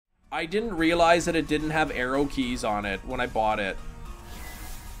I didn't realize that it didn't have arrow keys on it when I bought it.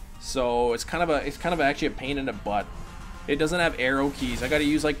 So it's kind of actually a pain in the butt. It doesn't have arrow keys. I gotta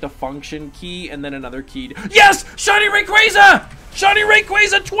use like the function key and then another key. Yes! Shiny Rayquaza! Shiny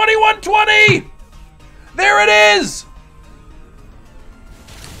Rayquaza 2120! There it is!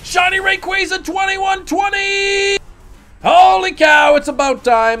 Shiny Rayquaza 2120! Holy cow, it's about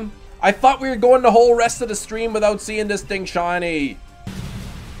time. I thought we were going the whole rest of the stream without seeing this thing shiny.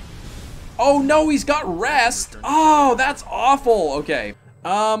 Oh no, he's got rest. Oh, that's awful. Okay.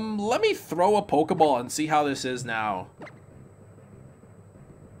 Let me throw a Pokeball and see how this is now.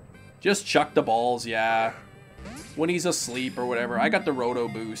 Just chuck the balls, yeah. When he's asleep or whatever. I got the Roto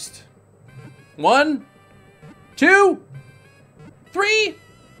Boost. 1, 2, 3.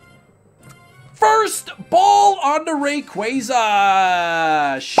 First ball on the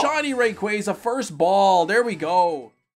Rayquaza. Shiny Rayquaza, first ball. There we go.